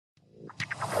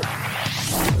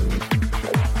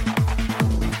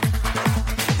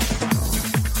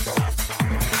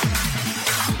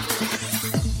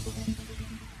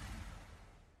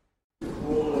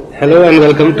Hello and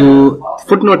welcome to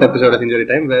Footnote episode of Injury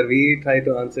Time, where we try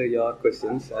to answer your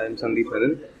questions. I am Sandeep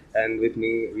Menon, and with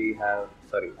me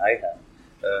I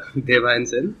have Deva and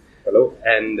Sen. Hello.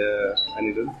 And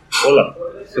Anirudh. Hola.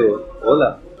 So,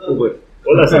 hola. Uber.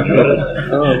 Hola, señor.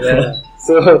 Oh, yeah.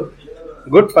 So,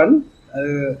 good fun.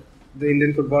 The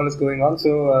Indian football is going on,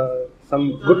 so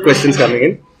some good questions coming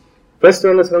in. First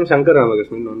one is from Shankar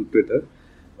Ramakrishnan on Twitter.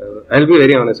 I'll be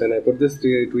very honest, when I put this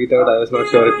tweet out, I was not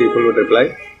sure if people would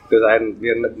reply because we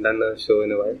have not done a show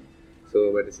in a while.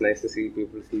 So, but it's nice to see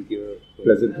people seek your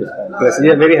Pleasant response.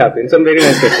 Yeah, very happy. And some very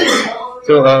nice questions.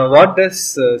 So, what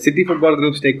does City Football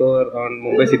Group's takeover on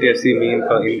Mumbai City FC mean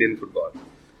for Indian football?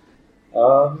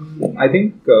 I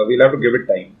think we'll have to give it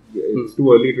time. It's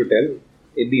too early to tell.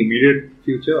 In the immediate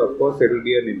future, of course, there will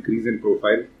be an increase in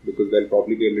profile because there'll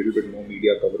probably be a little bit more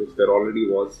media coverage. There already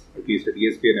was, at least at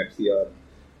ESPN FCR.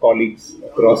 Colleagues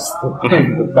across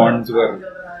the ponds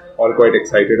were all quite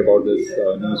excited about this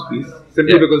news piece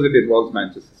simply because it involves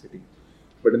Manchester City.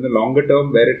 But in the longer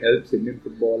term, where it helps Indian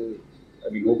football,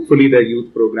 I mean, hopefully their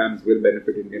youth programs will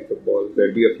benefit Indian football.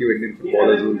 There'll be a few Indian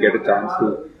footballers who will get a chance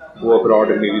to go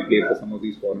abroad and maybe play for some of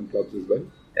these foreign clubs as well.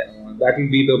 That will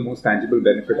be the most tangible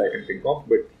benefit I can think of.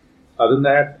 But other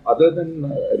than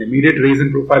an immediate raise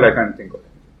in profile, I can't think of.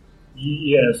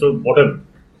 Yeah, so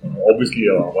obviously,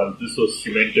 once this was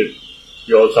cemented,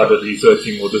 we all started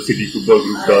researching what the City Football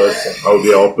Group does and how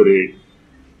they operate.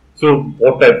 So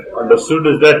what I've understood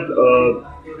is that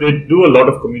they do a lot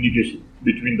of communication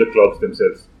between the clubs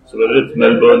themselves. So whether it's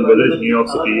Melbourne, whether it's New York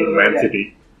City, Man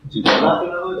City,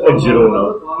 or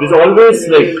Girona, there's always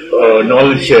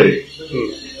knowledge sharing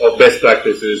of best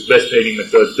practices, best training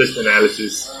methods, best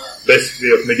analysis, best way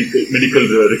of medical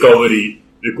recovery,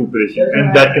 recuperation,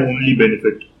 and that can only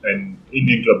benefit an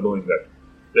Indian club knowing that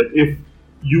if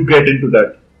you get into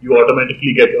that, you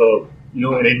automatically get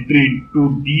an entry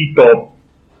into the top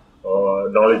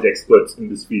knowledge experts in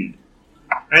this field,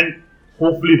 and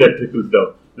hopefully that trickles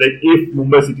down. Like if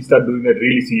Mumbai City start doing that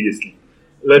really seriously,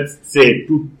 let's say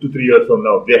 2 to 3 years from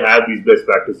now, they have these best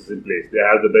practices in place, they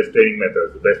have the best training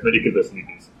methods, the best medical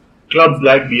facilities. Clubs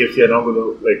like BFC are not going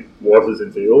to watch this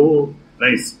and say, "Oh,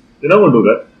 nice." They're not going to do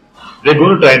that. They're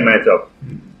going to try and match up.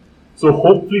 So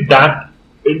hopefully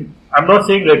I'm not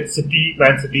saying that City,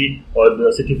 Man City or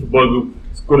the City Football Group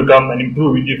is going to come and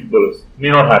improve Indian footballers. May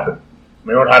not happen.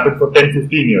 May not happen for 10,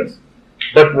 15 years.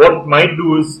 But what might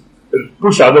do is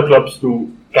push other clubs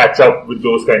to catch up with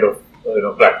those kind of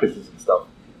practices and stuff.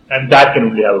 And that can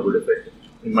only have a good effect,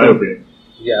 in my opinion.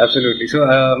 Yeah, absolutely.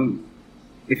 So,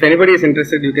 if anybody is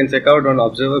interested, you can check out an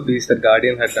Observer piece that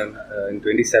Guardian had done in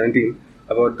 2017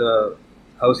 about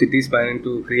how City is planning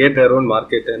to create their own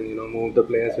market and move the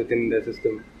players within their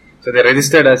system. So they're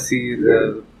registered as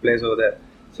players over there.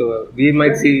 So we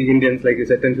might see Indians, like you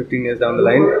said, 10-15 years down the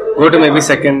line, go to maybe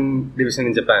second division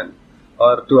in Japan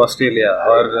or to Australia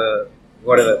or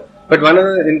whatever. But one of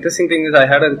the interesting things is I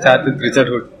had a chat with Richard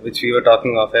Hood, which we were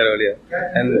talking off air earlier,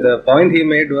 and the point he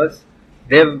made was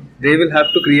they will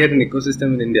have to create an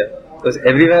ecosystem in India because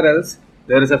everywhere else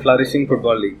there is a flourishing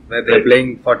football league where they are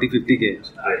playing 40-50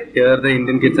 games. Here the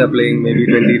Indian kids are playing maybe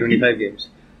 20-25 games.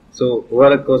 So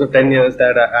over the course of 10 years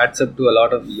that adds up to a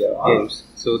lot of games.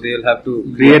 So they'll have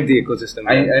to create the ecosystem.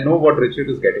 I know what Richard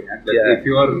is getting at. If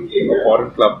you are a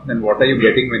foreign club, then what are you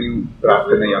getting when you draft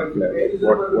in a young player?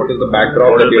 What is the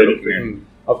backdrop that you're looking at?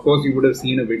 Of course, you would have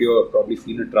seen a video or probably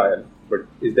seen a trial. But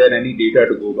is there any data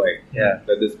to go by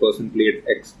that this person played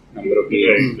X number of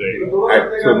games,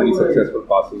 had so many successful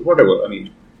passes, whatever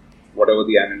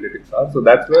the analytics are. So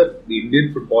that's where the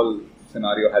Indian football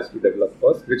scenario has to develop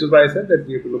first, which is why I said that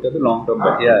we have to look at the long-term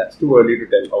benefit. It's too early to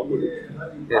tell how good it is.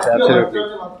 Yes, absolutely.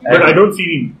 But I don't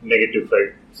see negative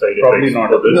side effects. Probably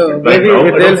not. No, maybe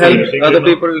it will help other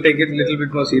people take it a little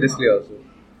bit more seriously also.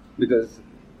 Because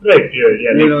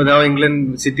now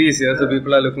England City is here, so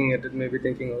people are looking at it maybe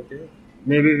thinking, okay,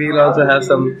 maybe we'll also have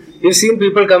some. You've seen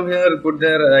people come here, put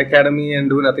their academy and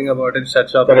do nothing about it, shut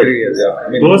shop every year.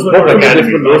 Those were not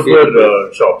academies, those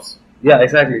were shops. Yeah,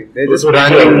 exactly. They just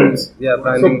branding.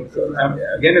 Branding. So,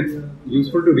 again, it's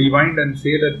useful to rewind and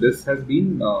say that this has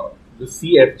been the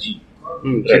CFG.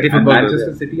 City and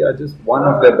Manchester City are just one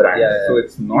of their brands. So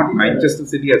it's not Manchester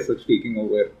City as such taking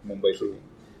over Mumbai City.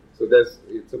 So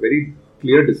it's a very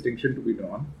clear distinction to be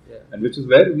drawn, and which is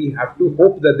where we have to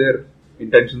hope that their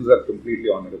intentions are completely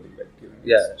honourable.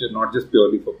 It's not just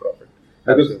purely for profit.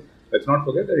 Because let's not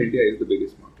forget that India is the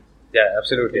biggest market. Yeah,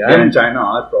 absolutely. India and China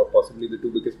are possibly the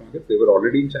two biggest markets. They were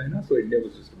already in China, so India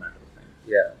was just a matter of time.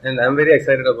 Yeah, and I'm very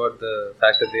excited about the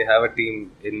fact that they have a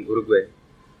team in Uruguay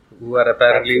who are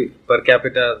apparently per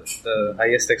capita the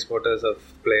highest exporters of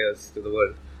players to the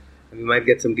world. We might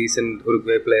get some decent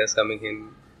Uruguay players coming in,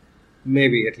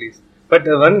 maybe at least. But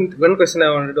one question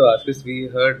I wanted to ask is, we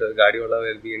heard Guardiola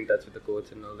will be in touch with the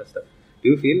coach and all that stuff. Do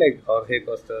you feel like Jorge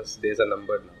Costa's days are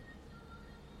numbered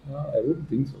now? I wouldn't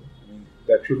think so. I mean,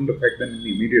 that shouldn't affect them in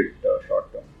the immediate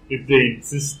short term. If they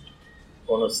insist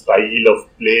on a style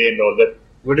of play and all that,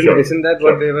 Isn't that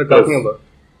what they were talking about?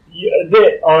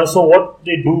 Yeah, so what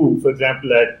they do, for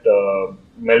example, at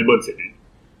Melbourne City,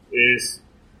 is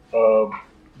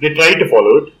they try to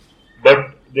follow it,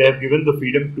 but they have given the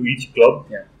freedom to each club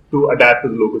to adapt to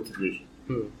the local situation.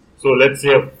 So let's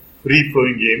say a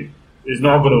free-flowing game is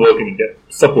not going to work in India.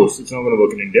 Suppose it's not going to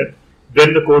work in India.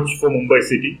 Then the coach for Mumbai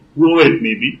City, whoever it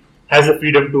may be, has the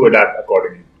freedom to adapt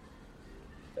accordingly.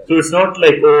 So it's not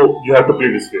like, oh, you have to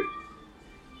play this way.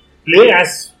 Play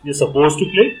as you're supposed to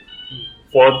play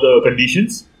for the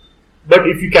conditions. But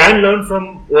if you can learn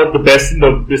from what the best in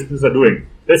the business are doing,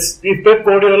 if Pep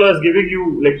Guardiola is giving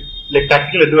you like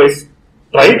tactical advice,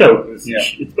 try it out.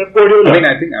 It's Pep Guardiola. I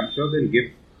mean, I'm sure they'll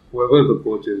give whoever the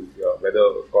coach is, whether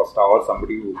Costa or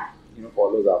somebody who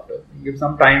follows after, give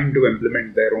some time to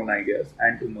implement their own ideas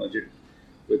and to merge it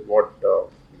with what the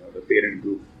parent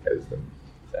group tells them.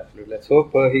 Absolutely. Let's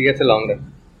hope he gets a long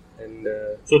run. And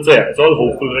so it's all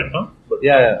hopeful right now. But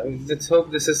let's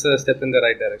hope this is a step in the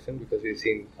right direction, because we've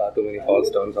seen far too many false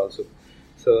turns also.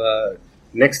 So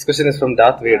next question is from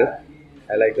Darth Vader.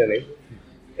 I like the name.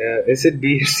 Is it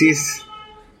BFC's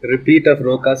repeat of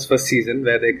Roca's first season,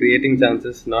 where they're creating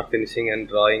chances, not finishing, and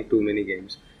drawing too many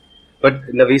games? But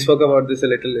we spoke about this a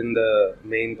little in the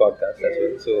main podcast as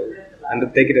well. So,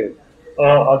 and take it away.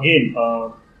 Again,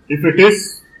 if it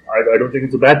is, I don't think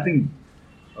it's a bad thing.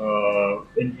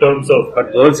 In terms of...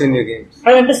 But goals in your games.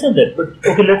 I understand that. But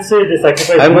okay, let's say they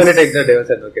sacrifice... I'm going to take the devil's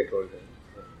advocate role.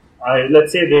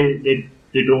 Let's say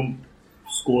they don't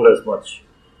score as much.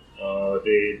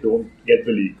 They don't get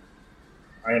the league.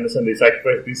 I understand they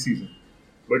sacrifice this season.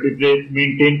 But if they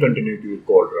maintain continuity with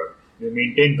Quadra, they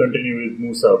maintain continuity with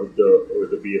Musa, with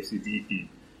the BFC B team,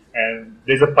 and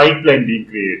there's a pipeline being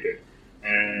created,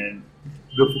 and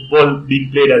the football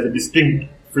being played as a distinct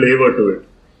flavor to it,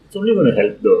 it's only going to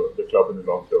help the club in the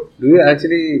long term. Do you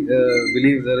actually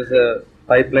believe there is a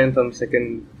pipeline from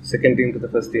second team to the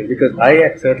first team? Because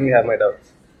I certainly have my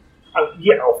doubts.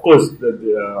 Yeah, of course.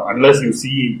 Unless you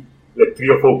see like 3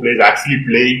 or 4 players actually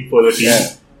playing for the team.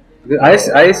 Yeah. I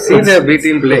see the B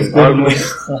team playing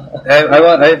almost.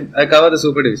 I cover the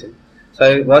Super Division, so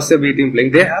I watch the B team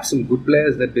playing. They have some good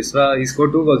players. That Biswa, he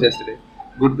scored 2 goals yesterday.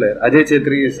 Good player. Ajay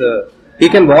Chetri is he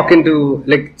can walk into,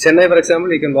 like Chennai for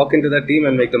example, he can walk into that team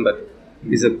and make them better.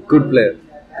 He's a good player.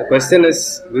 The question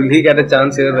is, will he get a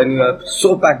chance here when you are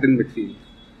so packed in midfield?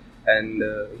 And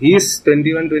he's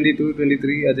 21, 22,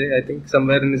 23, Ajay, I think,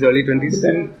 somewhere in his early 20s.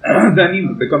 Then he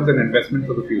becomes an investment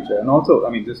for the future. And also,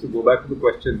 I mean, just to go back to the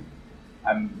question,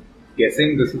 I'm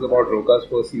guessing this is about Roca's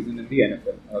first season in the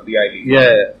NFL, the I-League.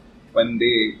 Yeah. When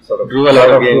they sort of drew a lot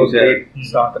of games, great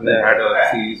start and then had a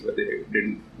series where they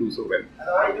didn't do so well.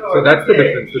 So that's the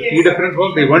difference. The key difference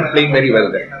was they weren't playing very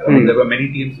well then. I mean, there were many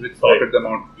teams which sorted them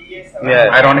out.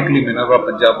 Ironically, Minerva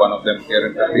Punjab, one of them here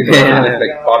in Turkey,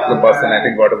 like parked the bus and I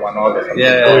think got a 1-1 or something.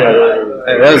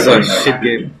 That was a shit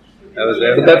game.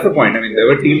 But that's the point. I mean, there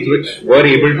were teams which were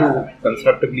able to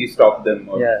constructively stop them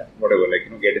or whatever,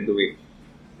 get in the way.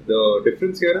 The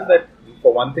difference here is that,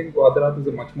 for one thing, Quadrat is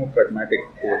a much more pragmatic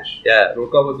coach. Yeah.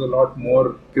 Roca was a lot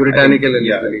more puritanical in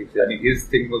his beliefs. I mean, his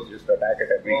thing was just attack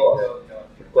at every cost.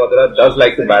 Quadrat does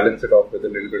like to balance it off with a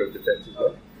little bit of defense as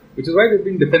well, which is why they've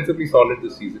been defensively solid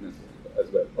this season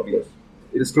as well. Yes.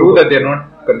 It's true that they're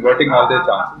not converting all their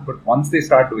chances, but once they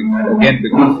start doing that, again,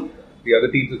 because the other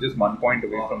teams are just 1 point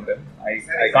away from them,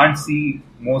 I can't see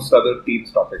most other teams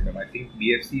stopping them. I think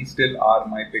BFC still are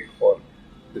my pick for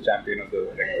the champion of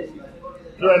the regular season.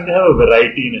 Yeah, and they have a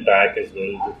variety in attack as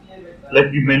well.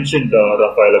 Like you mentioned,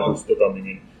 Rafael Augusto coming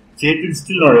in. Chetin's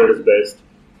still not at his best.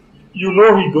 You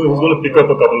know he's going to pick up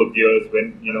a couple of gears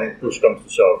when push comes to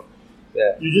shove.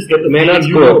 Yeah. You just get the may not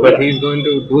score, but he's going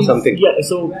to do something. Yeah,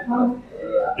 so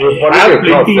they have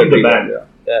plenty in the band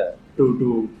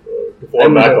to fall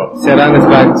back on. Serang is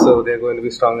back, so they're going to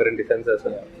be stronger in defense as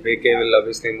well. VK will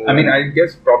obviously move. I mean, I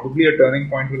guess probably a turning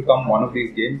point will come one of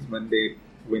these games when they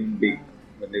win big,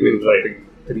 when they win something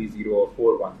 3-0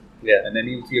 or 4-1. Yeah. And then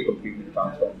you'll see a completely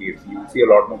transformed BFC. You'll see a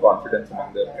lot more confidence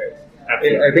among their players.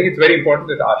 Absolutely. I think it's very important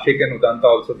that Ashik and Udanta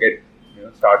also get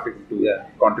started to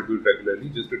contribute regularly,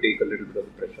 just to take a little bit of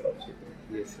the pressure off.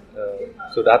 Yes.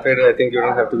 So that way, I think you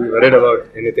don't have to be worried about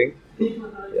anything.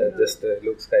 Just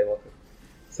Luke Skywalker.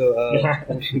 So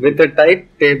with a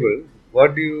tight table,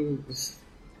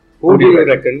 who do you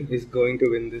reckon is going to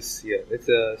win this year? It's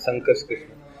Sankarsh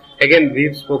Krishna. Again,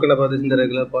 we've spoken about this in the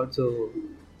regular pod, so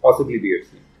Possibly BFC.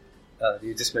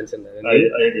 you just mentioned that. I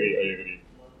agree.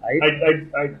 I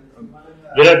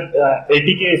There are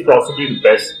ATK is possibly the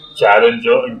best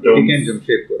challenger in He terms. can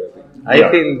Jamshedpur, I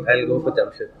think. feel I'll go for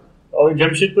Jamshedpur. In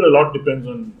Jamshedpur, a lot depends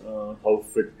on how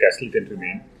fit Castle can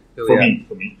remain. Oh, For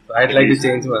yeah. me. I'd like to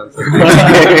change my answer.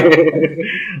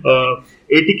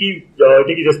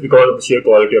 ATK just because of the sheer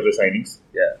quality of the signings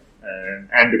Yeah.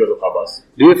 and because of Habas.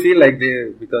 Do you feel like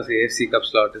because the AFC Cup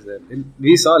slot is there?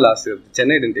 We saw last year,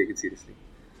 Chennai didn't take it seriously.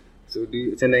 So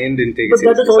Chennai didn't take it But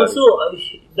that seriously. is also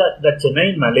that Chennai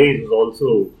in Malays is also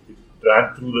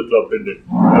ran through the club, didn't it?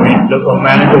 I mean, a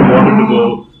manager wanted to go.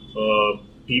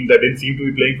 Team that didn't seem to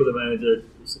be playing for the manager.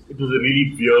 It was a really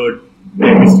weird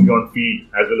chemistry on field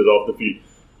as well as off the field.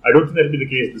 I don't think that will be the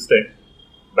case this time.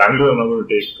 Bangalore are not going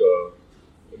to take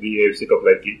the AFC Cup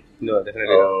lightly. No,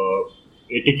 definitely not.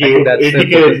 ATK, I think that's their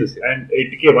purpose, yeah. and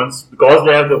ATK once because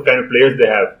they have the kind of players they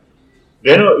have.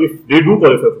 They know if they do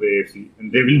qualify for the AFC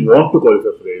and they will want to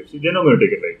qualify for the AFC, they're not going to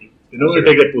take it lightly. They're not going to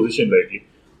take that position lightly.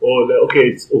 Oh,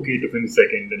 okay, it's okay to finish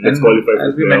second and let's qualify for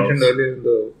as we playoffs. mentioned earlier in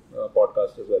the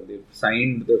podcast as well, they've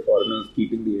signed the foreigners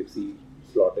keeping the AFC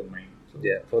slot in mind. So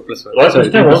Yeah, 4+1. Roy Sorry,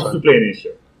 Krishna 3+1. wants to play in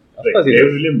Asia. Like, course he David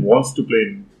does. William wants to play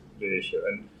in Asia,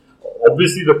 and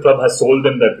obviously the club has sold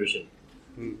them that vision.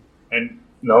 And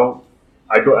now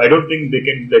I don't think they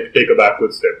can take a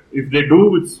backward step. If they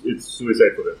do, it's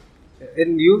suicide for them.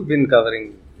 And you've been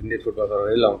covering Indian football for a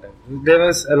very long time. There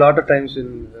was a lot of times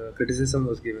when criticism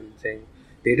was given saying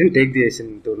they didn't take the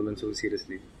Asian tournament so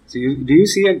seriously. So do you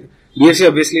see it? BFC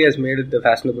obviously has made it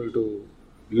fashionable to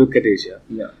look at Asia.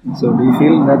 yeah, So do you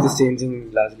feel that is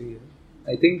changing largely?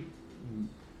 I think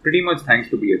pretty much thanks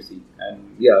to BFC,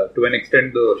 and yeah, to an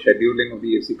extent the scheduling of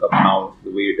the AFC Cup now,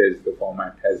 the way it is, the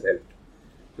format has helped.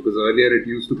 Because earlier it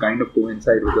used to kind of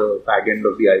coincide with the fag end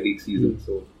of the I-League season,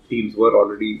 so teams were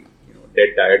already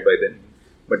dead tired by then.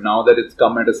 But now that it's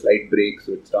come at a slight break,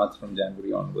 so it starts from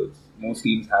January onwards, most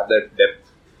teams have that depth.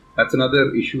 That's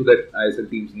another issue that ISL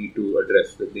teams need to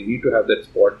address, that they need to have that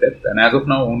squad depth. And as of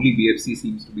now, only BFC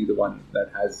seems to be the one that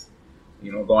has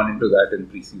gone into that in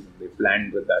pre-season. They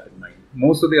planned with that in mind.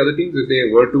 Most of the other teams, if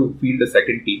they were to field a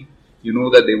second team, you know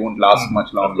that they won't last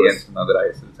much longer against another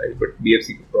ISL side. But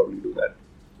BFC could probably do that.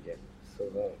 Yeah. So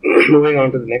moving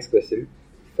on to the next question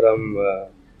from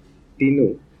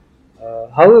Tinu.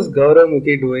 How is Gaurav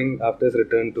Mukhi doing after his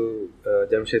return to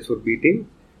Jamshedpur B team?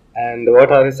 And what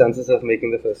are his chances of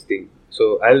making the first team?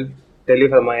 So I'll tell you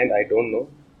from my end, I don't know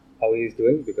how he is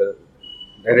doing because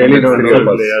I really don't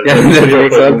know.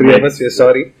 It's all three of us. We're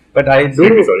sorry, but I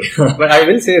do. But I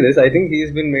will say this: I think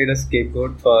he's been made a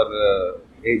scapegoat for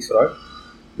age fraud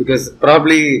because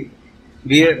probably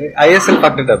ISL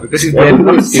fucked it up because he's What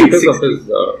played is the status of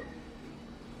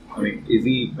his? Is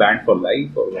he banned for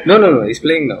life or what? No. He's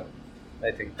playing now.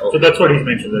 I think. So that's what he's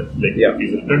mentioned. That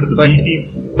he's returned to the B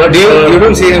team. But you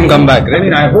don't see him come back,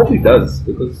 right? I hope he does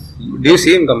because Do you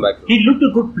see him come back? He looked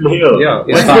a good player. Yeah.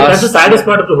 That's the saddest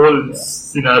part of the whole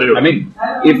scenario.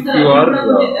 if you are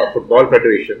a football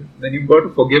federation, then you've got to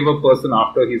forgive a person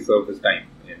after he served his time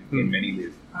in many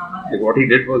ways. Like what he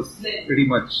did was pretty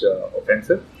much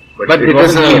offensive, but it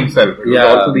wasn't he himself. It was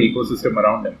also the ecosystem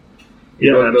around him.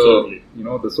 It was absolutely.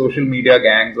 the social media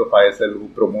gangs of ISL who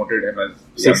promoted him as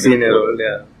 16-year-old,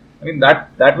 yeah.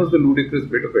 That was the ludicrous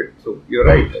bit of it. So you're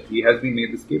right. He has been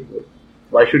made the scapegoat.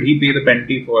 Why should he pay the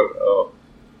penalty for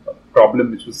a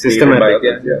problem which was systematic?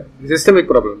 Yeah. Systemic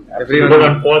problem. But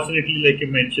unfortunately, like you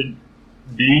mentioned,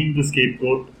 being the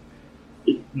scapegoat,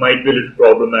 it might be a little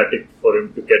problematic for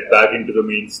him to get back into the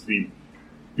mainstream.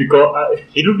 Because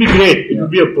it would be great. It would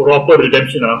be a proper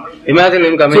redemption arc. Imagine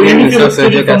him coming in and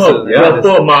Sergio Castle.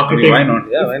 Proper marketing. Why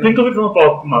not? Yeah, why not? Think of it from a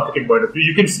proper marketing point of view.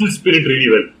 You can still spin it really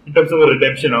well in terms of a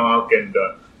redemption arc and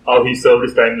how he served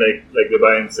his time, like the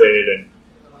Bayern said,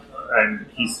 and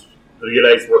he's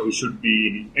realized what he should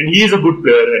be. And he is a good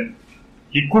player, and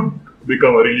he could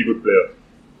become a really good player.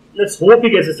 Let's hope he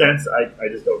gets a chance. I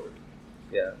just doubt it.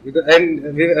 Yeah,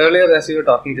 earlier as we were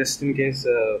talking, just in case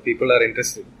people are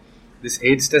interested, this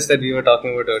age test that we were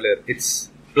talking about earlier,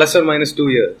 it's plus or minus 2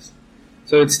 years.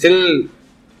 So it's still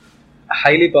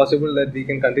highly possible that we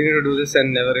can continue to do this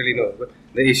and never really know. But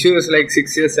the issue is like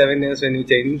 6 years, 7 years when you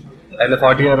change, and the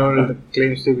 40-year-old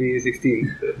claims to be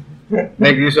 16.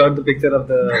 Like you showed the picture of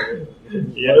the...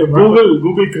 Yeah,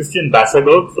 Google Christian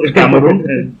Basagog from Cameroon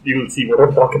and you will see what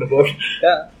I'm talking about.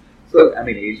 Yeah. So,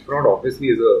 age fraud obviously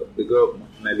is a bigger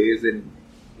malaise in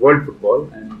world football,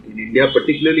 and in India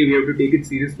particularly we have to take it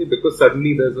seriously because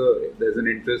suddenly there's an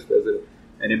interest, there's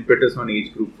an impetus on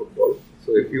age group football.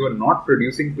 So if you are not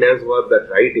producing players who are that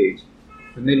right age,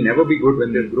 then they'll never be good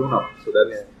when they've grown up. So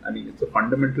I mean, it's a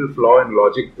fundamental flaw in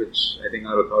logic which I think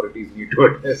our authorities need to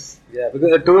address. Yeah,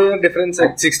 because a 2-year difference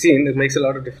at 16, it makes a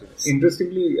lot of difference.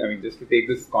 Interestingly, I mean, just to take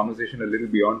this conversation a little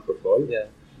beyond football, Yeah.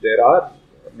 there are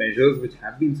measures which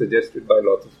have been suggested by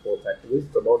lots of sports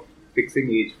activists about fixing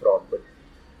age fraud, but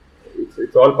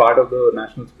it's all part of the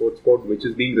National Sports Code, which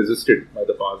is being resisted by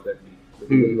the powers that be.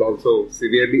 It will also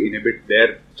severely inhibit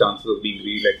their chances of being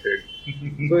re-elected.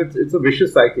 So it's a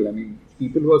vicious cycle. I mean,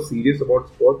 people who are serious about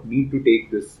sport need to take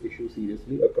this issue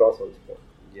seriously across all sports.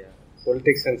 Yeah.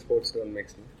 Politics and sports don't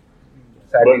mix. No?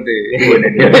 Sadly, they do in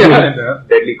India.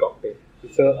 Deadly cocktail.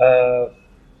 So,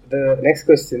 the next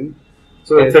question.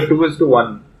 So it's a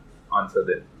 2:1 answer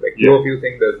then. Like, two of you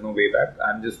think there's no way back.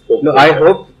 I'm just hopeful. No, I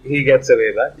hope he gets a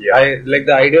way back. Yeah. I like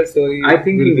the ideal story. I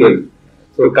think he will.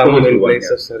 So So come in 2:1, place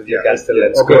yeah. of Sergio Yeah. Castel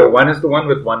and Okay, score. 1:1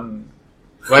 with one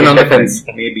One on the fence.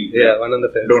 Maybe. Yeah, one on the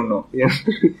fence. Don't know. Yeah.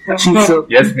 So,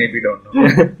 Yes, maybe don't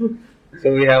know.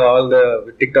 so we have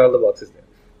we ticked all the boxes there.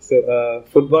 So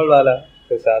Football Wala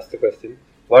has asked the question: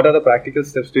 what are the practical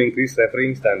steps to increase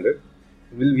refereeing standard?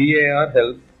 Will VAR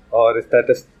help, or is that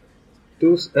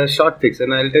a short fix?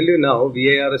 And I'll tell you now,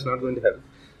 VAR is not going to help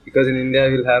because in India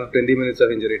we'll have 20 minutes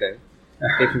of injury time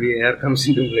if VAR comes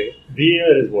into play.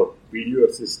 VAR is what? Video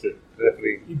assisted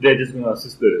Refereeing. They're just going to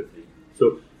assist the referee.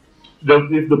 So,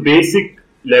 if the basic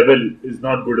level is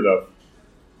not good enough,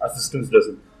 assistance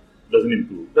doesn't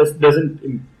improve.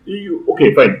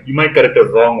 Okay, fine. You might correct a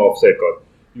wrong offside call.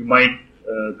 You might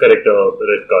correct a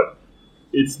red card.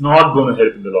 It's not going to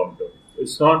help in the long term.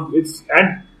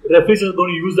 And referees are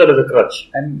going to use that as a crutch.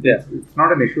 And it's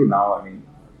not an issue now. I mean,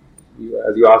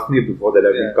 as you asked me before, that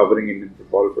I've been covering Indian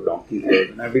football for donkey's years,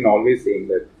 and I've been always saying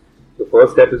that the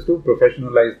first step is to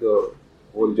professionalize the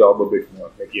whole job a bit more.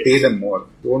 Like, pay them more.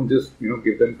 Don't just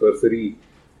give them cursory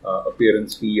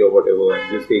appearance fee or whatever,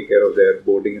 and just take care of their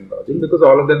boarding and lodging, because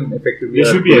all of them effectively They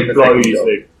should be employees,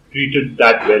 like treated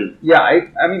that well. Yeah,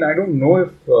 I mean, I don't know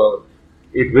if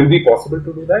it will be possible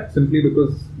to do that, simply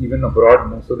because even abroad,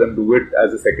 most of them do it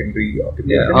as a secondary occupation.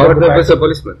 Yeah, our purpose is a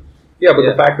policeman. Yeah, but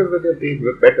the fact is that they're paid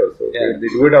better, so they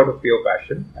do it out of pure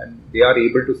passion, and they are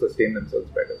able to sustain themselves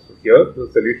better. So here, the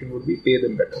solution would be pay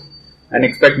them better and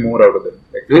expect more out of them.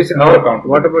 Like,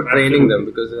 what about training them?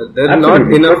 Because there are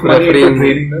not enough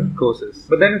training them courses.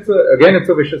 But then it's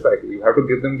a vicious cycle. You have to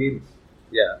give them games.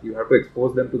 Yeah, you have to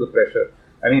expose them to the pressure.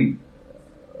 I mean,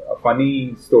 a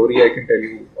funny story I can tell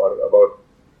you about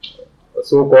a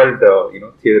so-called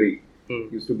theory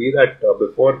used to be that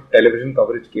before television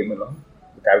coverage came along,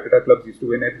 the Calcutta clubs used to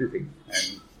win everything,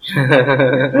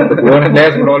 and the poor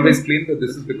players would always claim that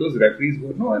this is because referees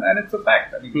were and it's a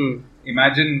fact. I mean,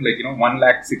 imagine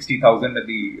 1,60,000 at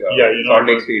the Salt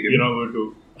Lake Stadium. You're not going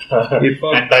to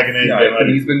antagonize them. If an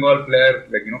East Bengal player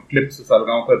clips a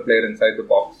Salgaonkar player inside the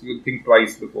box, you'll think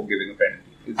twice before giving a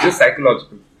penalty. It's just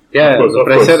psychological. Yeah, the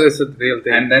pressure is a real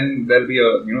thing. And then there'll be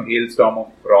a hailstorm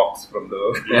of rocks from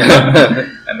the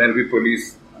and there'll be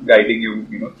police guiding you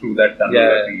through that tunnel.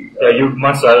 You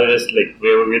must rather just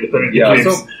wave away the penalty.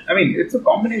 So I mean, it's a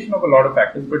combination of a lot of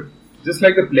factors, but just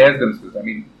like the players themselves, I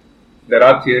mean, there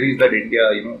are theories that India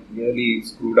really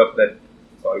screwed up that.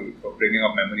 Sorry for bringing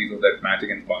up memories of that match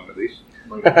against Bangladesh.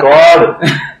 My God!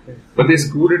 But they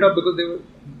screwed it up because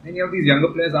many of these younger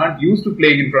players aren't used to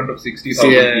playing in front of 60,000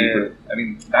 people. I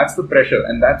mean, that's the pressure,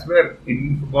 and that's where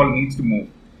Indian football needs to move.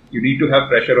 You need to have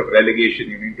pressure of relegation,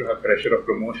 you need to have pressure of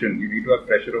promotion, you need to have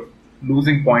pressure of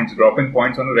losing points, dropping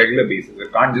points on a regular basis.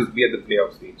 It can't just be at the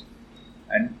playoff stage.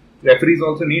 And referees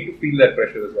also need to feel that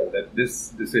pressure as well, that this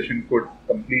decision could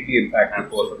completely impact the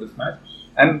course of this match.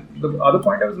 And the other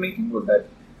point I was making was that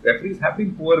referees have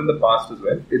been poor in the past as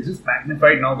well. It's just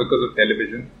magnified now because of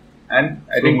television. And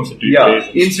I think,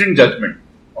 instant judgment.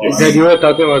 Yes. You were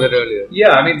talking about that earlier.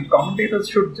 Yeah, I mean, commentators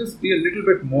should just be a little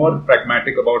bit more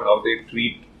pragmatic about how they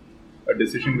treat a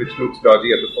decision which looks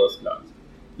dodgy at the first glance.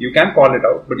 You can call it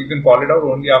out, but you can call it out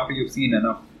only after you've seen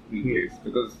enough replays,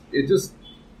 because it just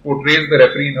portrays the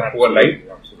referee in a poor light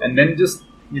and then just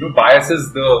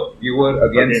biases the viewer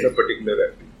against a particular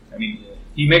referee. I mean,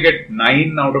 he may get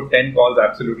 9 out of 10 calls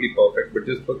absolutely perfect, but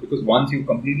just because once you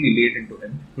completely laid into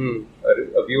him,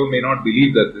 a viewer may not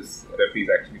believe that this referee is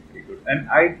actually pretty good. And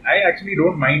I actually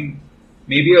don't mind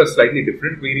maybe a slightly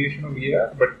different variation of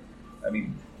VAR, but I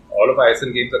mean, all of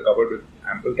ISL games are covered with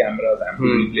ample cameras, ample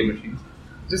replay machines.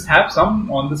 Just have some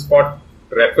on-the-spot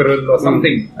referral or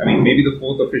something. I mean, maybe the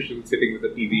fourth official sitting with the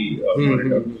TV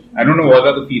monitor. I don't know what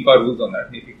are the FIFA rules on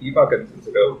that. Maybe FIFA can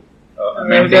consider.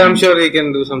 I'm sure he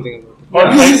can do something about it.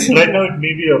 Right now, it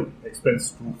may be an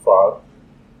expense too far.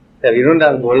 Yeah, we don't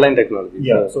have goal line technology.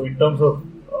 Yeah, so in terms of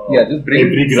just bring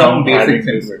every some ground basics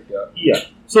into it. Yeah.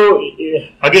 So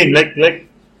again, like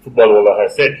football Ola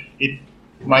has said, it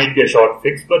might be a short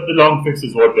fix, but the long fix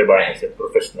is what Reban has said,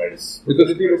 professionalize. Because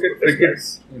if you look at cricket,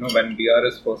 when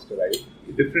DRS first arrived,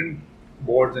 different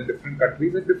boards in different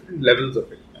countries had different levels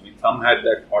of it. I mean, some had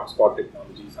that hotspot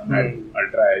technology, some had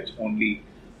ultra edge only,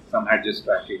 some had just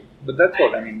tracking. But that's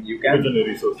what, you can... Within the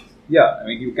resources. Yeah,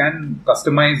 you can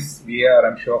customize VAR,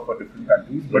 I'm sure, for different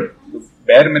countries, but the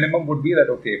bare minimum would be that,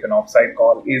 okay, if an offside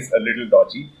call is a little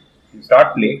dodgy, you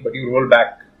start playing, but you roll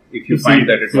back if you find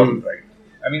that it wasn't right.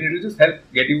 It will just help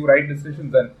get you right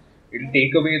decisions, and it will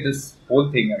take away this whole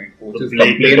thing. Coaches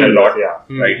complain a lot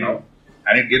right now,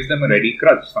 and it gives them a ready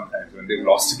crutch sometimes when they've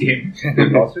lost a game.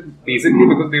 They've lost it basically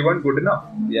because they weren't good enough.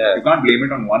 Yeah. You can't blame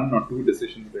it on one or two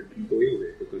decisions that didn't go your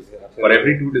way, because for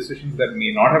every two decisions that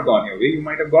may not have gone your way, you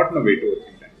might have gotten away 2 or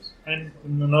 3 times. And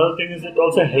another thing is it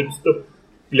also helps the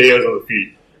players on the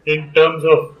field. In terms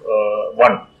of,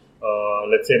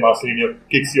 let's say Marcelinho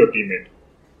kicks your teammate,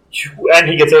 and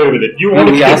he gets away with it.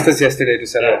 He asked us yesterday to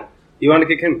Sarah, you want to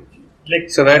kick him?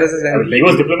 So where does this end? He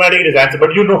was diplomatic in his answer,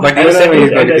 but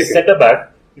as centre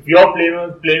back, if your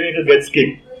playmaker gets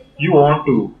kicked, you want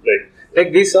to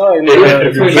like we saw in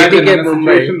if you imagine in a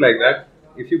situation like that,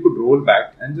 if you could roll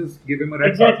back and just give him a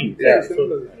red card.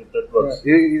 That works.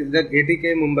 That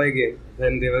ATK Mumbai game,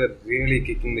 when they were really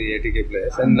kicking the ATK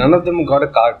players, and none of them got a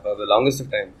card for the longest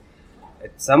of time.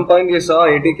 At some point you saw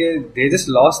ATK, they just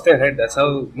lost their head. That's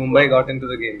how Mumbai got into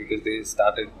the game, because they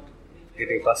started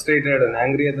getting frustrated and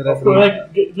angry at the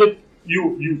referee.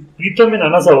 You Preetham and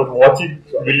Anas out watching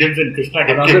Williams and Krishna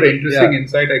get another interesting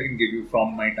insight I can give you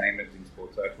from my time at the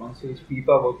sports. At one stage,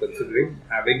 FIFA were considering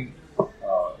having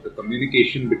the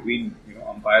communication between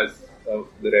umpires,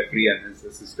 the referee and his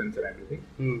assistants and everything.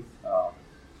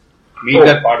 Made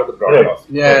that part of the broadcast.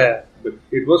 Yeah. But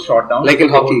it was shot down. Like in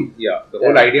hockey. The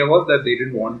whole idea was that they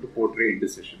didn't want to portray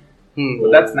indecision. But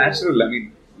that's natural.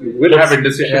 You will have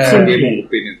indecision in game of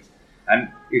opinions. And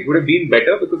it would have been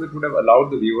better because it would have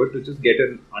allowed the viewer to just get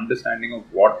an understanding of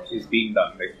what is being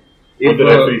done. If the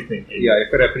referee is thinking.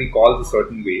 If a referee calls a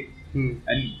certain way.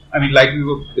 And like we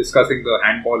were discussing the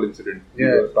handball incident. We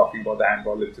were talking about the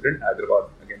handball incident, Hyderabad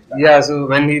against Bangalore. Yeah, so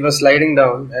when he was sliding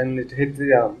down and it hit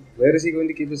the arm, where is he going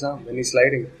to keep his arm when he's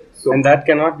sliding? And that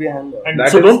cannot be a handball. And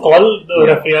so don't call the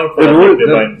referee out for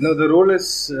the rule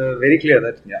is very clear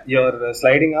that your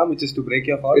sliding arm, which is to break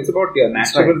your fall. It's about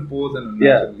natural pose and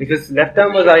unnatural. If his left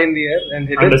arm was high in the air and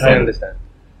hit it, I understand.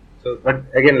 So, but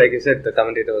again, like you said, the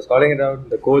commentator was calling it out.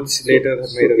 The coach later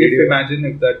made a video. Imagine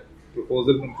if that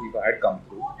proposal from FIFA had come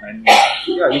through, and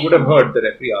you would have heard the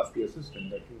referee ask the assistant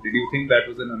that, did you think that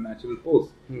was an unnatural pose?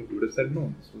 He would have said,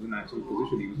 no, this was a natural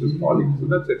position. He was just falling. So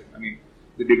that's it.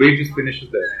 The debate just finishes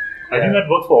there. I think that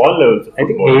works for all levels of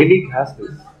football. I think A-League has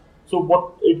this. So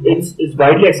it's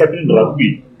widely accepted in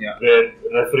rugby, where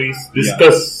referees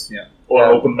discuss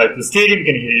on open match. The stadium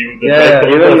can hear you.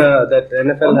 Even that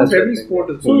NFL almost has every sport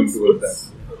is moving towards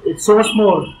that. It's so much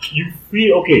more. You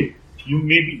feel okay. You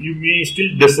may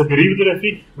still disagree with the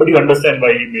referee, but you understand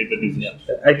why he made the decision.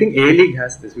 I think A-League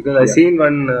has this, because I seen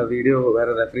one video where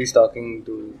a referee is talking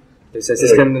to his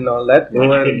assistant and all that.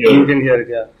 You can hear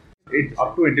it. It's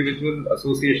up to individual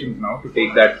associations now to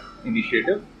take that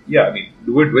initiative.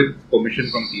 Do it with permission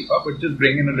from FIFA, but just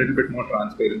bring in a little bit more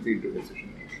transparency into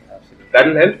decision making. That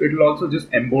will help. It will also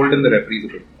just embolden the referees a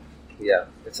bit.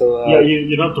 So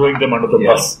you're not throwing them under the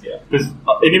bus. Because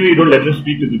anyway, you don't let them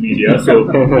speak to the media, so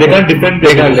they can't defend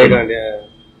their position.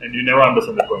 And you never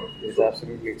understand the point. Yes,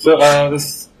 absolutely. So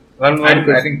this one more.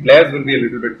 I think players will be a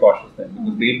little bit cautious then,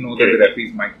 because they'll know that the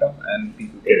referees mic'd up and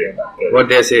people get back. What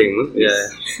they're saying,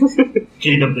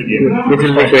 Clean up the game. It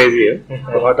will be crazy.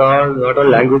 What all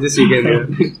languages you can hear.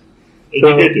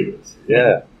 Educative.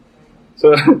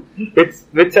 So,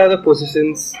 which are the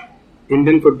positions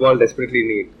Indian football desperately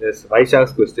need? Is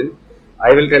Vaishak's question.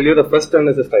 I will tell you the first one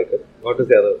is a striker. What is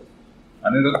the other?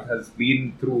 Anirudh has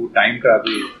been through time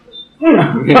travel. So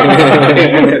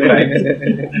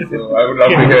I would love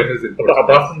to hear his input.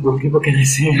 Apart from goalkeeper, can I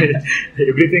say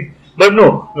everything? But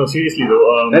no, seriously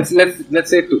though. Let's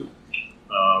say 2.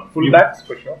 Fullbacks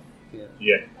for sure.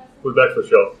 Yeah, fullbacks for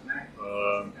sure.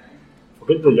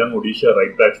 Forget the young Odisha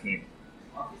right back's name.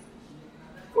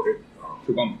 Forget.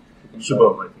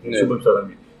 Shubham, I think. Shubham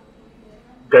Sarami.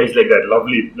 Guys like that,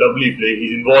 lovely play.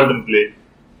 He's involved in play.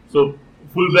 So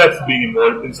fullbacks being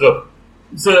involved instead of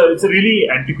it's a really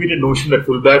antiquated notion that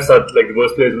fullbacks are like the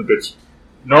worst players in the pitch.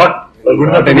 Not good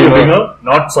enough to be a winger,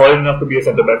 not solid enough to be a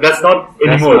centre back. That's not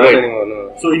anymore, right?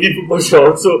 No. So Indian football should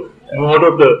also move out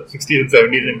of the 60s and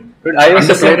 70s. But I used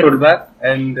to play fullback,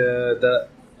 and the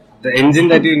engine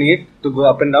that you need to go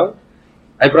up and down,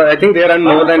 I think they run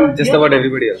more than just about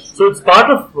everybody else. So it's part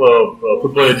of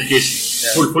football education.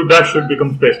 Fullbacks should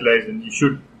become specialized, and you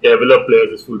should develop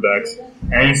players as fullbacks.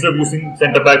 And instead of using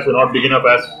centre backs who are not big enough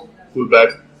as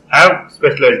fullbacks, have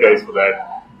specialized guys for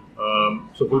that.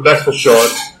 So fullbacks for sure.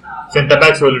 Centre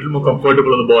backs are a little more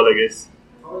comfortable on the ball, I guess.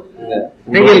 Yeah.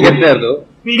 I think we'll get there though.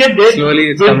 We'll get there.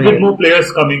 Slowly it's with more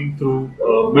players coming through,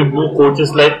 with more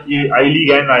coaches like I-League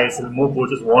and ISL, more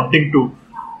coaches wanting to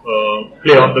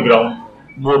play on the ground.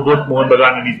 Both Mohan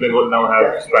Bagan and East Bengal now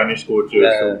have Spanish coaches.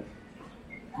 So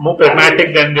more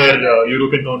pragmatic than their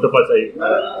European counterparts,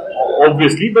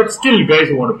 obviously, but still guys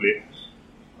who want to play.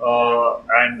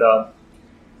 And a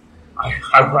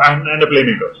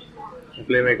playmaker. A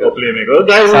playmaker.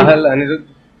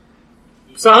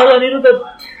 Sahal, Anirudh,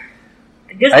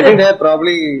 I think they're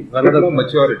probably one of the more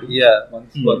maturity. Yeah.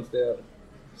 Once they are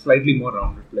slightly more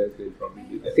rounded players, they'll probably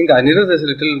be there. I think Anirudh is a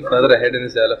little further ahead in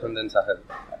his development than Sahal.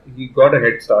 He got a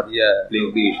head start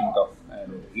playing the Asian Cup,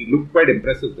 and he looked quite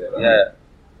impressive there. Yeah.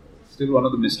 Still one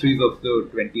of the mysteries of the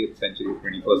 20th century,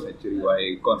 21st century,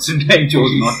 why Constantine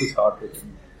chose not to start with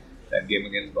him that game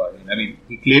against Bahrain. I mean,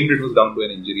 he claimed it was down to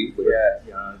an injury, but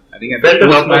I think at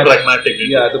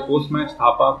the post-match,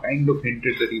 Thapa kind of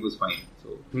hinted that he was fine.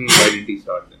 So why didn't he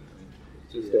start then?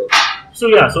 So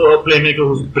a playmaker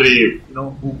who's brave,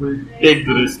 who will take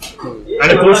the risk,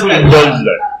 and a coach who indulge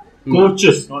that.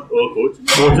 Coaches, not a coach,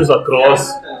 coaches across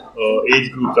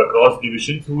age groups, across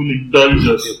divisions who will indulge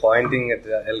us. You're pointing at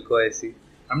Elko, I see.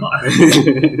 I'm not.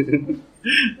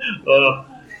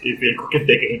 If Elko can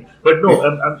take it, but no,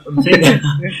 I'm saying that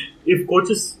if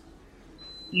coaches,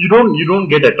 you don't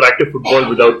get attractive football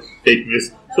without taking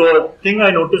risks. So a thing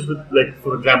I noticed with, like,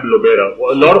 for example, Lobera,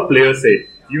 a lot of players say,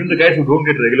 even the guys who don't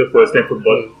get regular first-time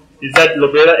football, is that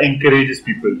Lobera encourages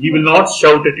people. He will not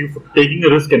shout at you for taking a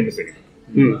risk and missing it.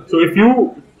 So if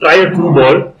you try a through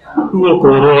ball to a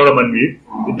Koro or a Manveer,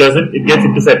 it gets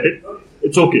intercepted,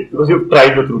 it's okay because you've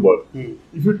tried the through ball.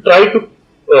 If you try to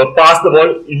pass the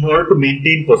ball in order to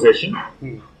maintain possession,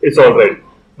 it's alright.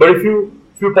 But if you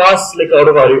pass like out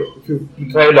of if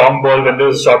you try a long ball when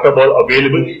there's a shorter ball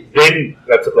available, then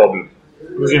that's a problem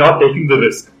because you're not taking the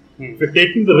risk. If you're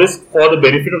taking the risk for the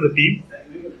benefit of the team,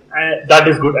 that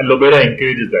is good, and Lobera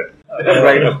encourages that.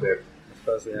 Right up there.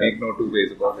 Make no two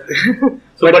ways about it.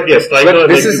 But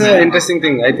this is an interesting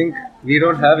thing. I think we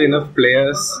don't have enough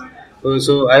players.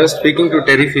 So I was speaking to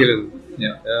Terry Phelan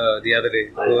the other day,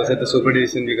 who was at the Super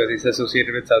Division because he's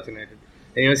associated with South United.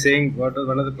 And he was saying one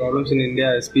of the problems in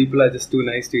India is people are just too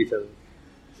nice to each other.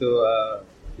 So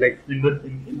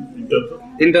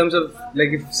in terms of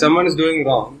like if someone is doing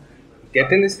wrong,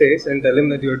 get in his face and tell him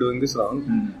that you are doing this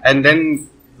wrong, and then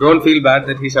don't feel bad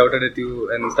that he shouted at you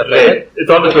and stuff like that.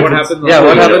 It's on the field. What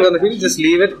happens on the field, just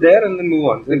leave it there and then move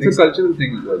on. It's a cultural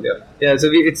thing as well, Yeah, so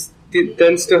it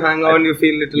tends to hang on, you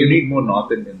feel little... You need more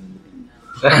North Indians in the team.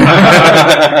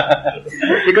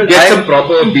 Because get some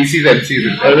proper BCs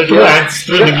MCs.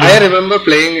 I remember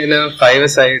playing in a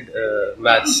five-a-side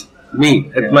match,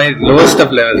 at my lowest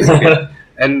of levels.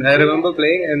 And I remember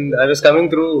playing and I was coming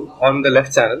through on the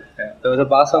left channel. There was a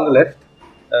pass on the left.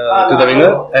 To the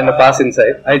winger and a pass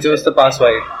inside. I chose the pass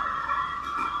wide.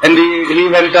 And he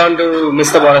went down to miss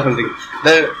the ball or something.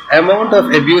 The amount of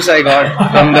abuse I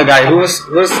got from the guy who was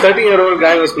 30-year-old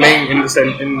guy was playing in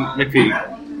midfield.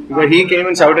 Because he came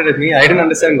and shouted at me. I didn't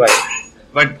understand why.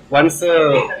 But once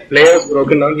the player was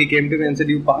broken down, he came to me and said,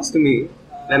 "You pass to me.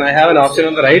 Then I have an option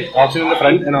on the right, option in the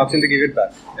front, and an option to give it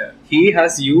back." He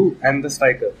has you and the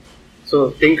striker. So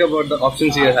think about the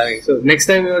options you are having. So next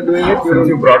time you are doing it,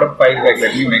 you brought up five. Like,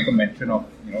 let me make a mention of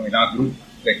in our group,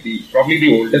 like probably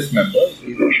the oldest member.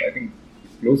 I think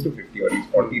he's close to 50 or he's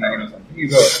 49 or something.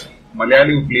 He's a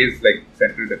Malayali who plays like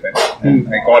central defense.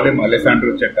 I call him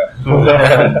Alessandro Chetta.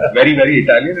 Very, very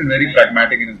Italian and very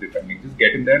pragmatic in his defending. Just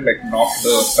get in there, like knock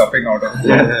the stuffing out of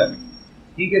him.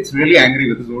 He gets really angry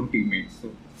with his own teammates. So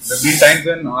there have been times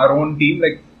when our own team,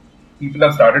 like, people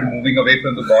have started moving away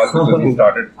from the ball because he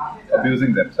started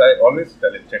abusing them. So I always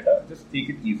tell him, Chetta, just take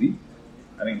it easy.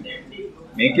 I mean,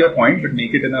 make your point, but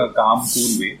make it in a calm,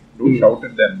 cool way. Don't shout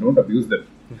at them. Don't abuse them.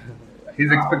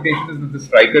 His expectation is that the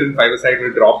striker in five-a-side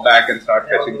will drop back and start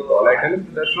fetching the ball. I tell him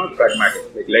that's not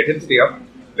pragmatic. Like, let him stay up.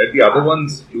 Let the other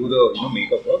ones do the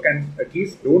make-up work, and at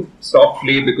least don't stop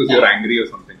play because you're angry or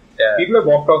something. People have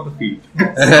walked off the field.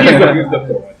 He's abused them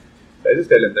so much. I just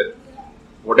tell him that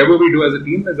whatever we do as a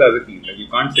team is as a team. Like, you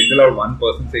can't single out one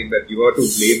person saying that you are to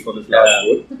blame for this last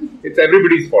goal. It's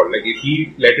everybody's fault. Like, if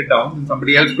he let it down, then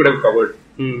somebody else could have covered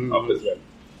up as well.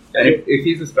 And if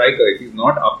he's a striker, if he's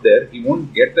not up there, he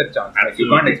won't get that chance. Like, you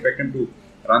can't expect him to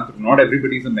run through. Not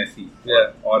everybody's a Messi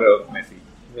or a Messi.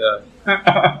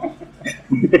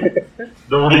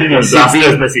 The only thing is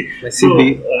Messi.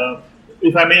 Messi.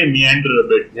 if I may meander a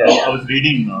bit, Yeah. I was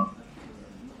reading,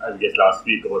 I guess last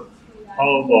week about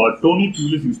how Tony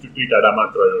Pulis used to treat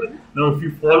Adama Traore. Now, if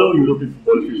you follow European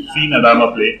football, if you've seen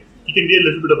Adama play, he can be a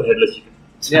little bit of a headless chicken.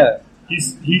 Yeah.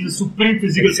 He's a supreme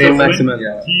physical Same specimen. maximum,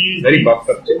 yeah. He's Very buffed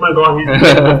up. Oh my god, he's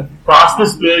the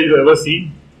fastest player you've ever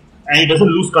seen. And he doesn't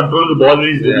lose control of the ball when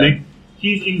he's dribbling.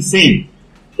 He's insane.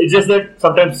 It's just that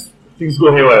sometimes things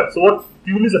go haywire. So what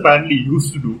Pulis apparently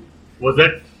used to do was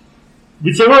that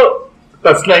whichever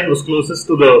touchline was closest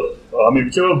to the,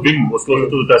 whichever wing was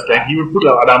closest to the touchline, he would put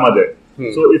Adama there.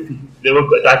 So if they were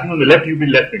attacking on the left, he would be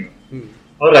left winger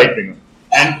or right winger.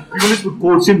 And Pulis would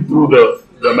coach him through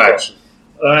the match.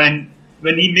 And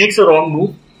when he makes a wrong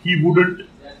move, he wouldn't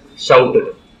shout at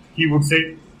him. He would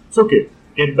say, "It's okay,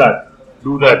 get back,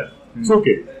 do that. It's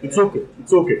okay, it's okay,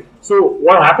 it's okay." So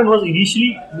what happened was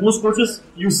initially, most coaches,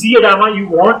 you see Adama, you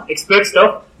expect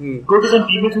stuff, coaches and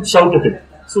teammates would shout at him.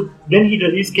 So then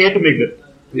he's scared to make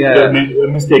the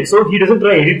mistake. So he doesn't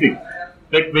try anything.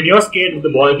 Like when you're scared with the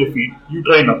ball at your feet, you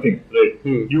try nothing, right?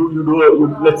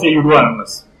 Let's say you do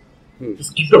ananas.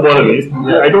 Just keep the ball away.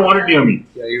 I don't want it near me.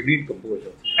 Yeah, you need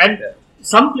composure. And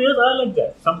some players are like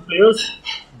that. Some players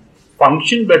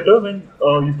function better when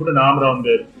you put an arm around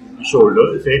their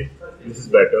shoulder and say, "This is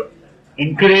better."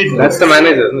 Encourage. That's the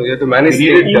manager. You have to manage.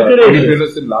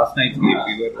 In last night's game,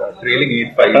 we were trailing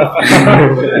 8-5.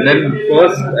 And then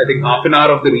first, I think half an hour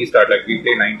of the restart, like we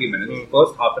play 90 minutes.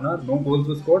 First half an hour, no goals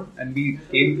were scored, and we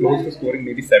came close to scoring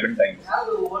maybe 7 times.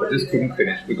 But just couldn't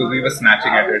finish because we were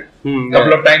snatching at it.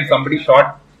 Couple of times somebody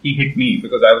shot, he hit me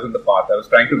because I was in the path. I was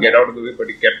trying to get out of the way, but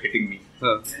he kept hitting me.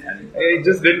 And it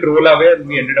just didn't roll away, and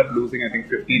we ended up losing, I think,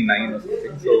 15-9 or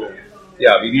something. So,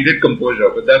 yeah, we needed composure,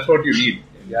 but that's what you need.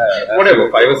 Yeah, whatever,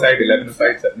 5-a-side,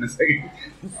 11-a-side, 7-a-side.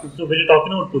 So when you're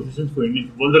talking about positions for Indian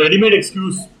football, the ready-made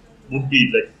excuse would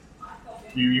be like,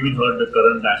 we even heard the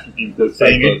current national team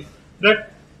saying it,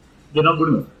 that they're not good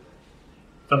enough.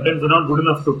 Sometimes they're not good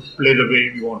enough to play the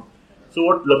way we want. So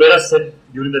what Labera said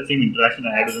during that same interaction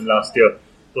I had with him last year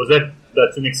was that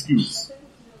that's an excuse.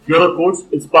 If you're a coach,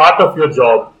 it's part of your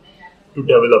job to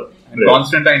develop. And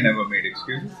Constantine never made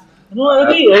excuses. No,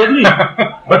 early.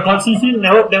 But Constantine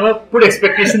never put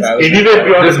expectations anywhere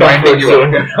beyond his comfort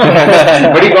zone.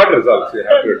 But he got results, you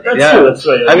have to admit. That's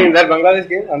right. I mean, that Bangladesh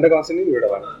game, under Constantine, we would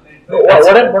have won. They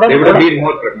would have been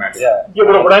more pragmatic.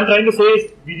 But what I'm trying to say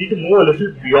is, we need to move a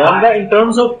little beyond that in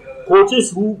terms of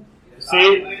coaches who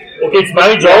say, okay, it's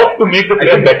my job to make the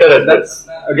player better as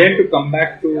well. Again, to come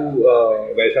back to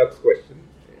Vaishak's question,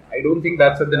 I don't think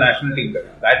that's at the national team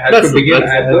level. That has to begin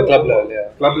at the club level.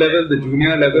 Club level, the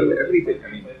junior level, everything.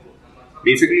 I mean,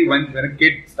 basically, when a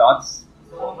kid starts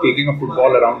taking a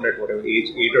football around at whatever age,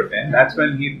 8 or 10, that's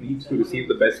when he needs to receive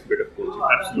the best bit of coaching.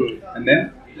 Absolutely. And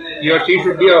then he or she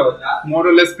should be a more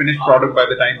or less finished product by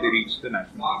the time they reach the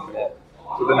national team level.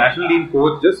 So the national team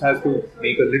coach just has to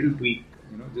make a little tweak,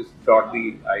 just dot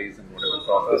the I's and whatever,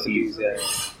 cross the T's.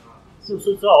 So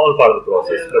it's all part of the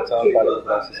process. That's all part of the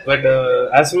process. But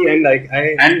as we end,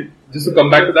 and just to come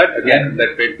back to that, again,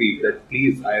 that pet peeve, that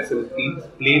please, ISL teams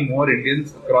play more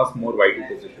Indians across more vital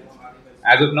positions.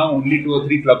 As of now, only 2 or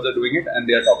 3 clubs are doing it, and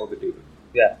they are top of the table.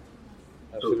 Yeah,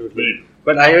 absolutely.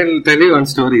 But I will tell you one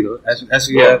story though. As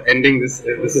we are ending this,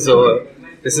 this is over.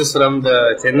 This is from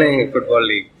the Chennai Football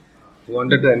League. We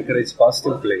wanted to encourage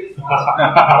positive play.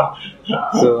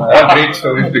 So great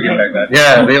stories begin like that.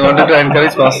 Yeah, they wanted to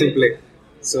encourage positive play.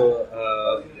 So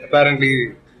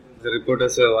apparently, the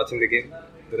reporters were watching the game.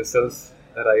 The results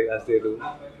arrive as they do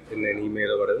in an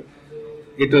email or whatever.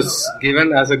 It was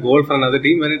given as a goal for another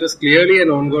team when it was clearly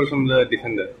an own goal from the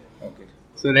defender. Okay.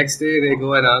 So next day they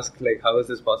go and ask, like, how is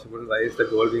this possible? Why is the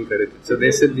goal being credited? So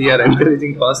they said, we are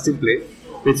encouraging positive play,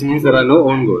 which means there are no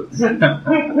own goals.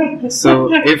 So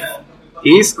if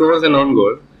he scores an own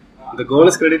goal, the goal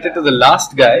is credited to the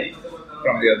last guy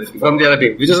from the other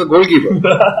team, which is a goalkeeper.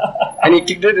 And he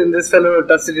kicked it, and this fellow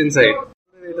touched it inside.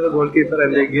 To the goalkeeper,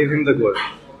 and they gave him the goal.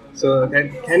 So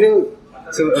can you?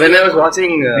 So when I was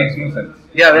watching, makes no sense.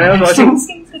 Yeah, when I was watching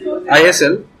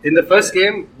ISL in the first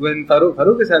game, when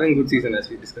Farooq is having a good season, as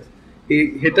we discussed,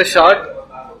 he hit a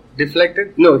shot,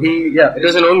 deflected. No, it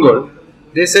was an own goal.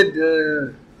 They said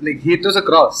it was a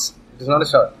cross. It was not a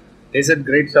shot. They said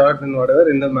great shot and whatever.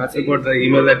 In the match report, the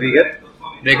email that we get,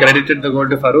 they credited the goal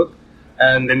to Farooq,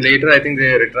 and then later I think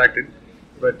they retracted.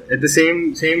 But at the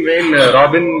same vein,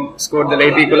 Robin scored the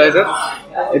late equalizer.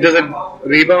 It was a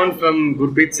rebound from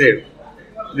Gurpreet's save.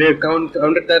 They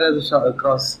counted that as a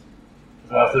cross.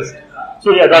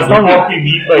 So that's not what we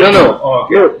mean by No.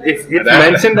 It's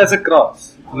mentioned as a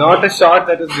cross, not a shot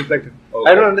that was deflected.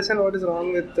 Okay. I don't understand what is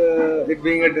wrong with it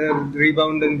being a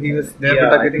rebound and he was there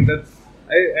protecting.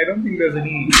 I don't think there's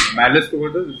any malice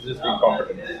towards us. It's just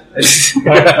incompetence.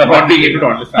 Not being able to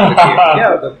understand the game.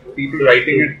 Yeah, the people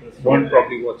writing it won't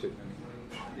probably watch it.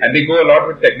 And they go a lot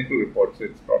with technical reports.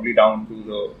 It's probably down to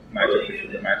the match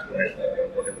official, the match commissioner,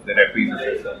 whatever, the referees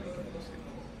assessor.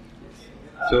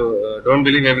 So don't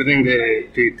believe everything they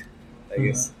tweet, I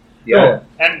guess. Yeah.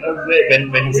 No.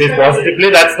 And when he says positive play,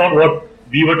 that's not what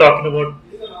we were talking about.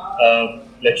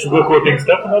 Like sugarcoating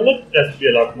stuff and all that. There has to be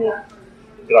a lot more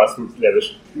grassroots level.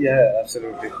 Yeah,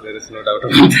 absolutely. There is no doubt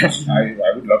about that.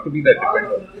 I would love to be that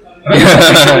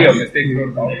defender. Your mistakes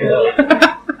don't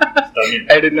count.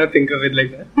 I did not think of it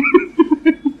like that.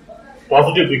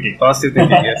 Positive thinking. Positive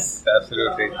thinking, yes,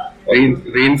 absolutely.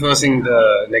 Reinforcing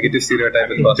the negative stereotype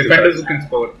with positive. Defenders who can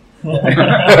score.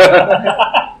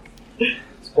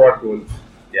 Squad goals.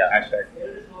 Yeah. Hashtag.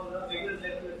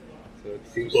 So it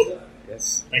seems.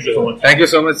 Yes. Thank you so much. Thank you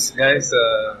so much, guys.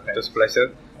 It was a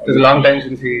pleasure. It was a long time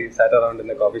since we sat around in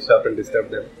the coffee shop and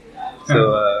disturbed them.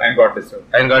 So and got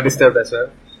disturbed. And got disturbed as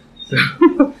well.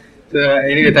 So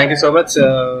anyway, thank you so much.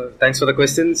 Thanks for the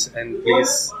questions, and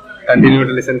please continue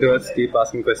to listen to us. Keep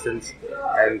asking questions.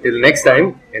 And till next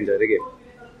time, enjoy the game.